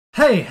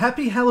Hey,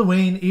 happy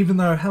Halloween, even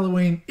though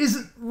Halloween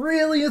isn't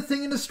really a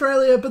thing in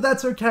Australia, but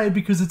that's okay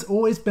because it's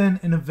always been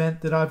an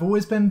event that I've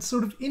always been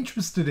sort of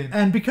interested in.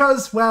 And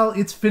because, well,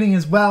 it's fitting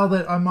as well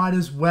that I might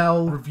as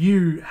well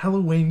review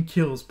Halloween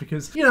Kills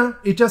because, you know,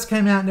 it just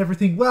came out and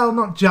everything. Well,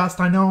 not just,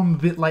 I know I'm a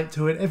bit late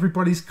to it.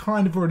 Everybody's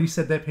kind of already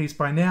said their piece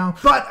by now.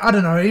 But I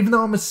don't know, even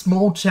though I'm a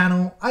small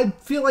channel, I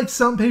feel like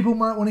some people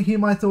might want to hear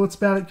my thoughts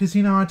about it because,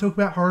 you know, I talk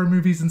about horror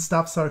movies and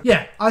stuff. So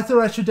yeah, I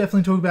thought I should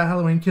definitely talk about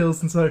Halloween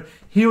Kills, and so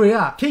here we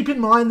are. Keep in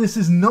mind, this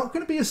is not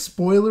going to be a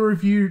spoiler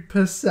review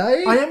per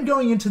se. I am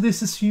going into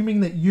this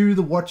assuming that you,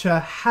 the watcher,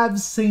 have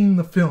seen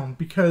the film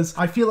because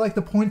I feel like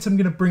the points I'm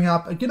going to bring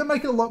up are going to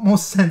make a lot more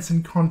sense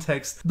in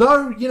context.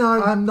 Though, you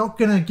know, I'm not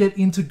going to get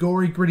into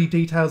gory, gritty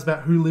details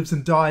about who lives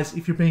and dies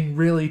if you're being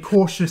really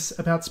cautious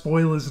about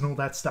spoilers and all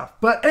that stuff.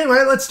 But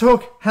anyway, let's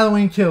talk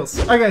Halloween Kills.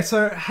 Okay,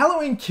 so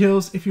Halloween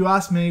Kills, if you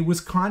ask me,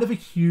 was kind of a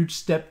huge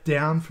step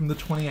down from the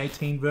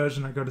 2018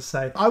 version, I gotta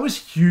say. I was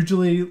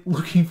hugely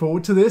looking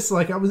forward to this.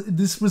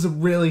 This was a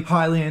really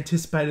highly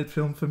anticipated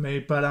film for me,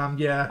 but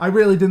yeah, I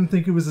really didn't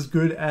think it was as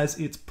good as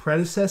its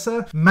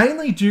predecessor,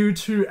 mainly due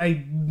to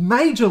a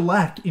major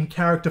lack in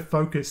character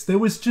focus. There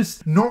was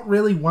just not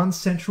really one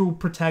central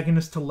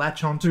protagonist to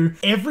latch onto.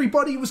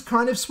 Everybody was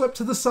kind of swept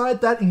to the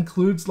side. That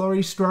includes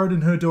Laurie Strode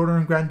and her daughter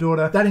and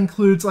granddaughter. That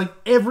includes like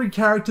every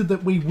character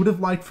that we would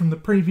have liked from the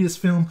previous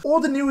film. All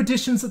the new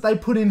additions that they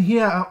put in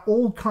here are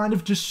all kind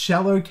of just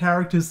shallow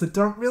characters that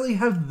don't really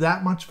have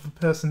that much of a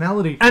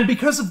personality. And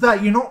because of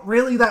that, you're not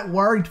really that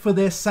worried for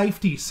their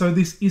safety. So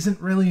this isn't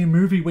really a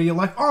movie where you're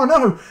like, oh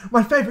no,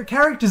 my favorite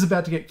character's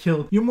about to get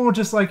killed. You're more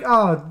just like,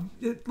 oh,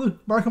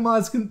 look, Michael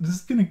Myers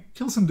is gonna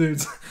kill some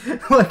dudes.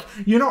 Like,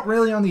 you're not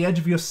really on the edge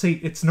of your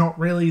seat. It's not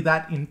really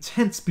that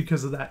intense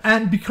because of that.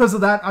 And because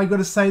of that, I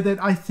gotta say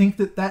that I think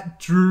that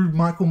drew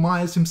Michael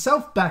Myers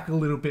himself back a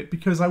little bit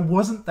because I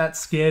wasn't that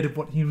scared of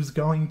what he was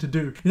going to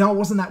do. You know, I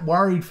wasn't that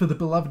worried for the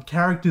beloved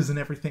characters and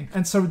everything.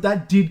 And so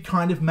that did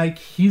kind of make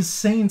his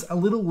scenes a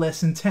little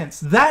less intense.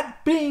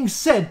 That being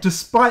said,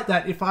 despite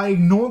that, if I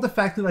ignore the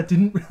fact that I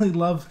didn't really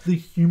love the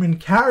human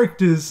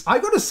characters, I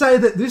gotta say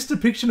that this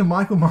depiction of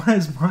Michael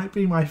Myers might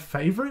be my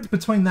favorite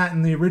between that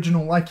and the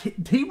original. Like,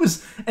 he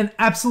was an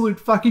absolute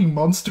fucking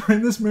monster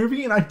in this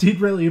movie, and I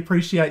did really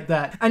appreciate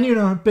that. And you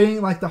know,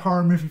 being like the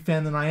horror movie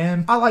fan that I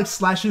am, I like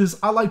slashers,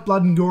 I like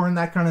blood and gore and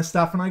that kind of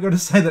stuff, and I gotta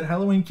say that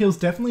Halloween Kills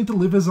definitely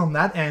delivers on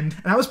that end.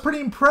 And I was pretty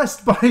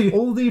impressed by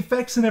all the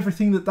effects and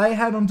everything that they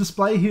had on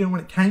display here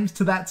when it came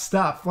to that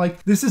stuff.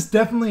 Like, this is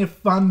definitely a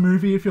fun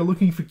movie if you're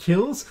looking for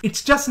kills.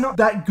 It's just not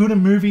that good a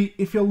movie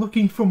if you're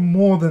looking for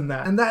more than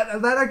that. And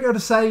that I gotta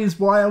say is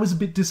why I was a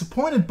bit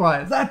disappointed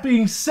by it. That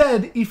being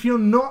said, if you're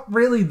not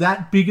really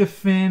that big a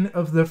fan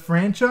of the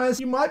franchise,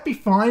 you might be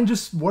fine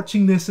just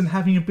watching this and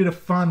having a bit of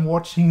fun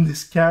watching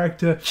this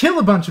character kill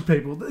a bunch of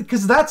people,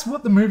 because that's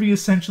what the movie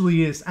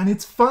essentially is. And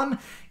it's fun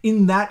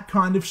in that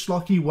kind of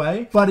schlocky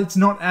way, but it's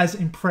not as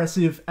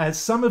impressive as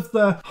some of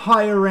the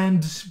higher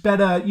end,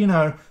 better, you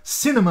know,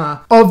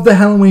 cinema of the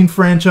Halloween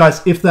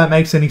franchise, if that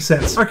makes any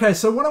sense. Okay,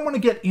 so what I want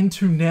to get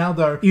into now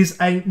though is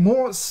a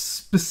more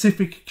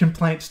specific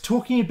complaint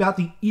talking about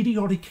the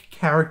idiotic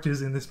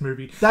characters in this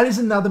movie. That is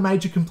another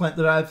major complaint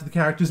that I have for the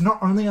characters.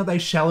 Not only are they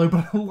shallow,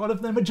 but a lot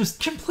of them are just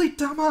complete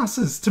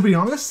dumbasses, to be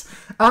honest.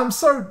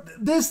 So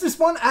there's this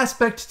one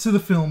aspect to the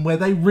film where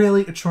they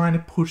really are trying to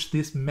push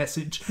this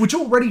message, which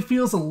already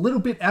feels a little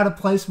bit out of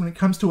place when it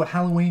comes to a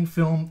Halloween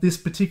film. This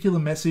particular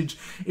message,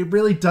 it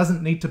really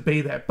doesn't need to be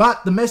there.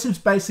 But the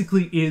message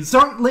basically is,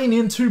 don't lean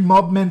into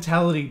mob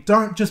mentality.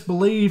 Don't just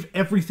believe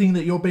everything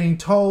that you're being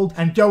told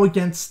and go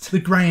against the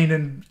grain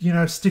and, you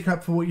know, stick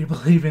up for what you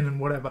believe in and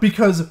whatever.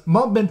 Because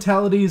mob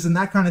mentalities and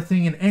that kind of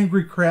thing and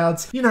angry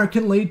crowds, you know,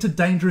 can lead to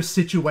dangerous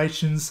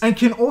situations and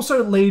can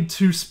also lead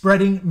to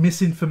spreading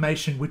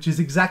misinformation, which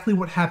is exactly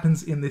what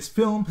happens in this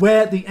film,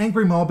 where the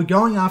angry mob are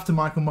going after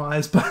Michael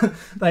Myers, but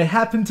they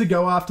happen to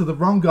go after the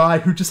wrong guy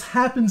who just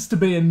happens to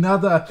be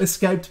another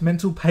escaped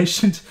mental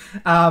patient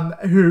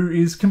who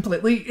is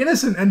completely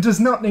innocent and does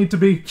not need to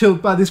be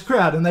killed by this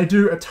crowd, and they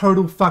do a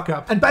total fuck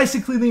up. And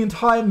basically the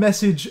entire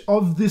message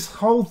of this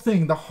whole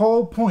thing, the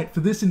whole point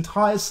for this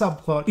entire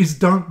subplot is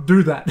don't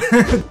do that.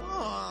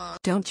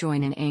 Don't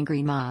join an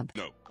angry mob.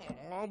 No.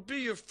 I'll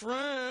be your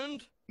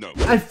friend. No.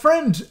 A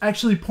friend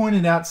actually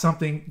pointed out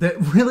something that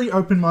really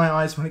opened my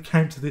eyes when it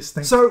came to this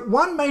thing. So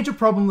one major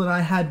problem that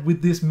I had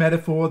with this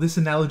metaphor, this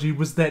analogy,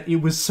 was that it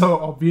was so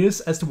obvious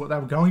as to what they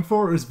were going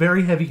for. It was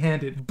very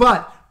heavy-handed.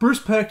 But Bruce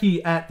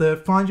Perky at the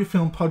Find Your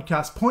Film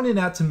podcast pointed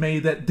out to me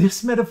that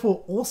this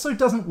metaphor also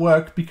doesn't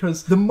work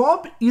because the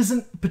mob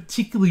isn't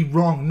particularly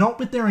wrong, not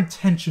with their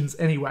intentions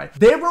anyway.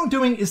 Their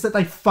wrongdoing is that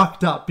they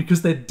fucked up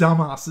because they're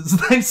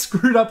dumbasses. They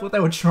screwed up what they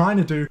were trying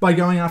to do by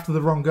going after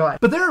the wrong guy.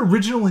 But their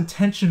original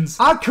intentions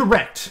are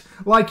correct.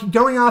 Like,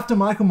 going after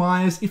Michael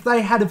Myers, if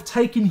they had have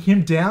taken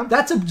him down,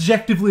 that's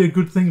objectively a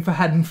good thing for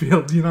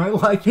Haddonfield, you know?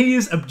 Like, he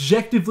is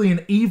objectively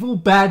an evil,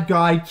 bad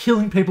guy,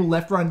 killing people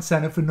left, right, and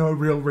center for no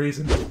real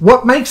reason.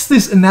 What makes makes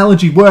this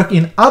analogy work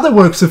in other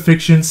works of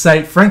fiction,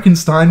 say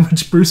Frankenstein,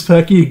 which Bruce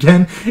Perky,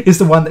 again, is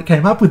the one that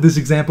came up with this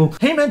example.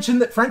 He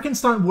mentioned that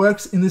Frankenstein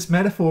works in this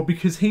metaphor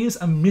because he is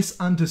a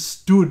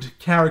misunderstood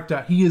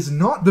character. He is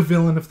not the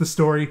villain of the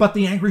story, but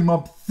the angry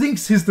mob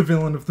thinks he's the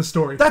villain of the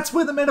story. That's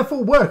where the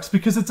metaphor works,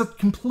 because it's a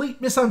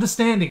complete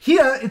misunderstanding.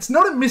 Here, it's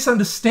not a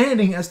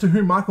misunderstanding as to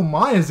who Michael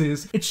Myers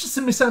is, it's just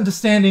a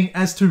misunderstanding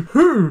as to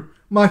who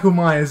Michael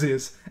Myers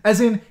is. As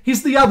in,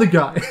 he's the other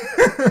guy.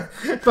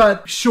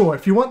 But sure,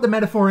 if you want the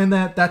metaphor in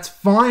there, that's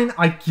fine.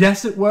 I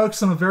guess it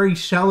works on a very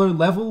shallow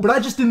level, but I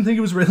just didn't think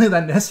it was really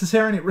that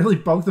necessary, and it really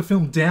bogged the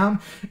film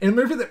down in a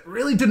movie that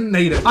really didn't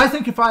need it. I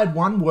think if I had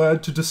one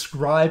word to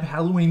describe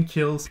Halloween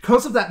Kills,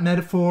 because of that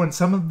metaphor and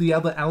some of the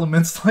other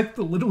elements like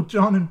the Little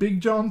John and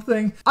Big John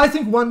thing, I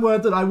think one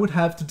word that I would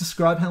have to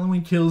describe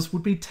Halloween Kills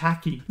would be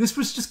tacky. This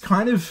was just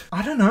kind of,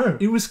 I don't know,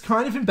 it was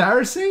kind of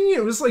embarrassing,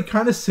 it was like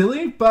kind of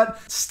silly, but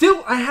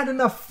still I had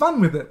enough fun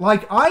with it.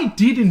 Like, I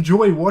did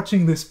enjoy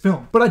watching this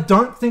film, but I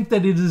don't think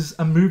that it is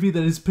a movie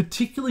that is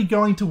particularly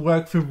going to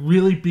work for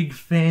really big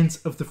fans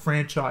of the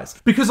franchise,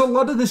 because a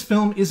lot of this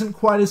film isn't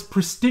quite as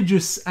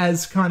prestigious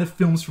as kind of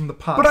films from the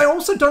past. But I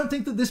also don't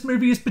think that this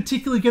movie is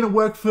particularly going to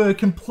work for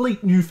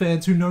complete new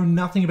fans who know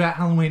nothing about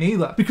Halloween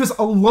either, because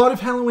a lot of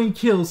Halloween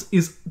Kills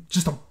is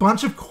just a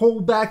bunch of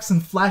callbacks and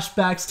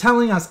flashbacks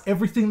telling us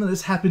everything that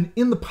has happened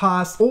in the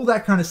past, all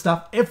that kind of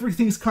stuff.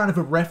 Everything's kind of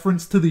a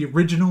reference to the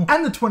original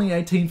and the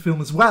 2018 film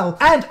as well,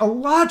 and a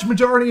large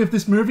majority of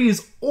this movie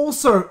is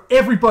also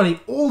everybody,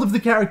 all of the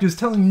characters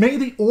telling me,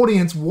 the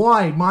audience,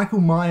 why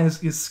Michael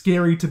Myers is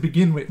scary to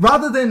begin with.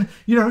 Rather than,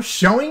 you know,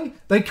 showing,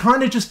 they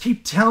kind of just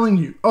keep telling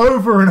you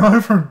over and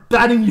over and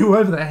batting you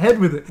over the head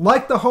with it.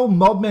 Like the whole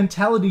mob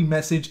mentality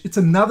message, it's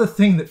another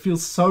thing that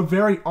feels so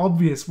very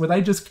obvious, where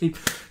they just keep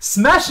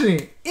smashing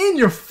it in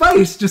your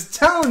face, just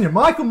telling you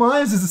Michael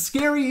Myers is a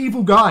scary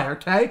evil guy,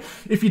 okay?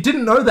 If you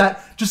didn't know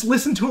that, just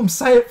listen to him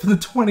say it for the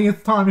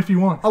 20th time if you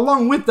want.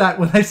 Along with that,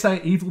 when they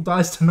say evil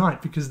dies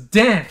tonight, because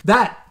damn,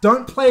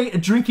 don't play a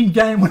drinking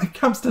game when it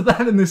comes to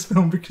that in this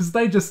film, because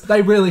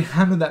they really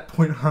hammer that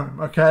point home,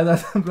 okay?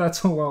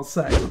 That's all I'll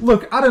say.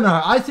 Look, I don't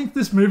know, I think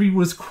this movie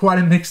was quite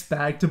a mixed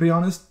bag, to be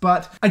honest,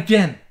 but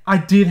again, I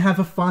did have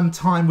a fun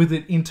time with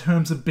it in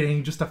terms of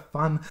being just a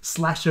fun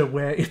slasher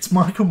where it's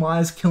Michael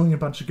Myers killing a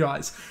bunch of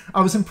guys.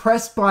 I was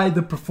impressed by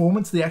the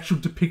performance, the actual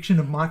depiction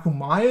of Michael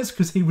Myers,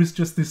 because he was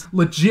just this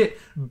legit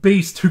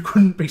beast who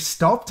couldn't be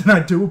stopped, and I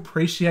do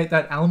appreciate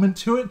that element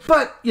to it.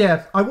 But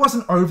yeah, I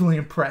wasn't overly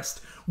impressed.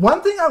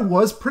 One thing I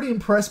was pretty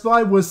impressed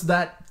by was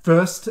that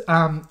first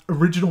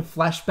original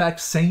flashback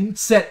scene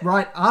set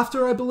right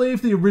after, I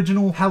believe, the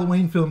original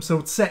Halloween film. So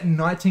it's set in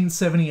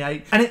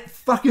 1978 and it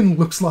fucking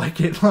looks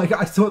like it. Like,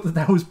 I thought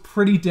that was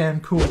pretty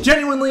damn cool.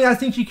 Genuinely, I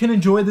think you can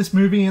enjoy this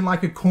movie in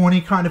like a corny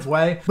kind of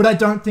way, but I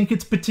don't think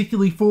it's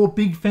particularly for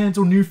big fans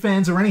or new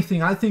fans or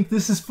anything. I think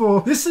this is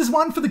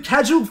one for the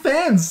casual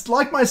fans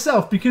like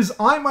myself, because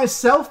I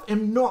myself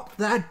am not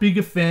that big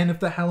a fan of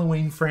the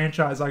Halloween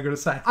franchise, I gotta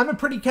say. I'm a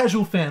pretty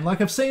casual fan.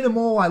 Like, I've seen them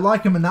all, I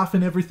like them enough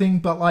and everything,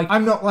 but like,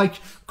 I'm not like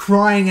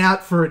crying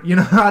out for it, you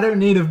know? I don't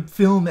need a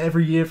film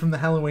every year from the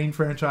Halloween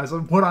franchise.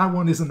 What I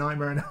want is a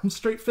Nightmare on Elm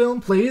Street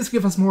film. Please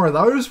give us more of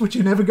those, which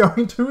you're never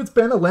going to. It's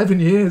been 11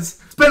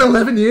 years. It's been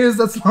 11 years,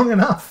 that's long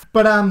enough.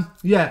 But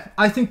yeah,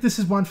 I think this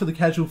is one for the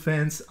casual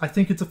fans. I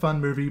think it's a fun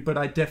movie, but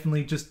I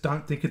definitely just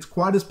don't think it's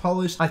quite as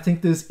polished. I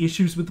think there's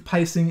issues with the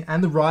pacing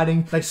and the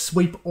writing. They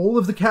sweep all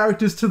of the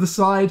characters to the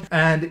side,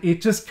 and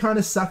it just kind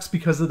of sucks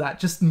because of that.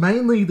 Just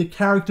mainly the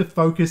character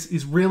focus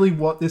is really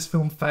what this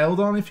film failed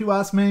on, if you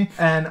ask me.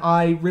 And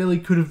I really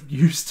could have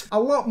used a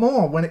lot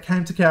more when it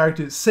came to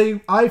characters.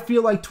 See, I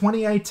feel like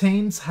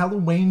 2018's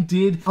Halloween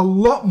did a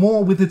lot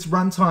more with its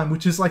runtime,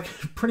 which is like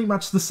pretty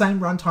much the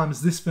same runtime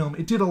as this film.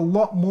 It did a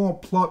lot more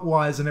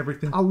plot-wise and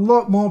everything, a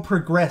lot more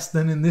progressed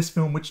than in this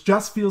film, which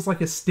just feels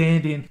like a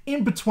stand-in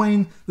in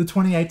between the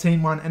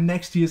 2018 one and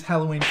next year's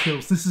Halloween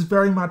Kills. This is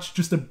very much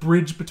just a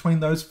bridge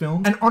between those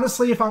films. And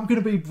honestly, if I'm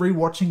going to be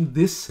rewatching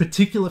this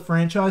particular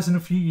franchise in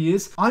a few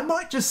years, I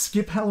might just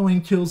skip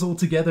Halloween Kills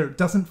altogether. It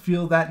doesn't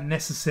feel that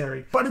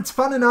necessary, but it's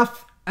fun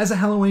enough as a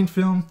Halloween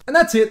film. And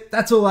that's it.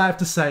 That's all I have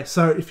to say.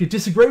 So if you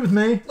disagree with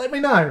me, let me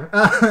know.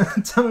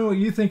 Tell me what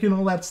you think and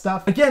all that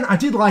stuff. Again, I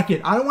did like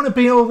it. I don't want to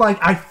be all like,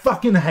 I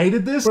fucking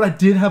hated this, but I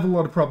did have a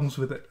lot of problems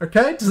with it.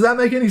 Okay? Does that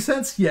make any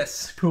sense?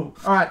 Yes. Cool.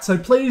 Alright, so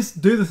please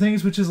do the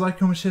things, which is like,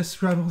 comment, share,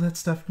 subscribe, all that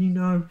stuff, you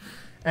know.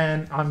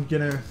 And I'm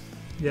gonna,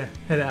 yeah,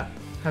 head out.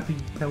 Happy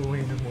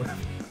Halloween and whatever.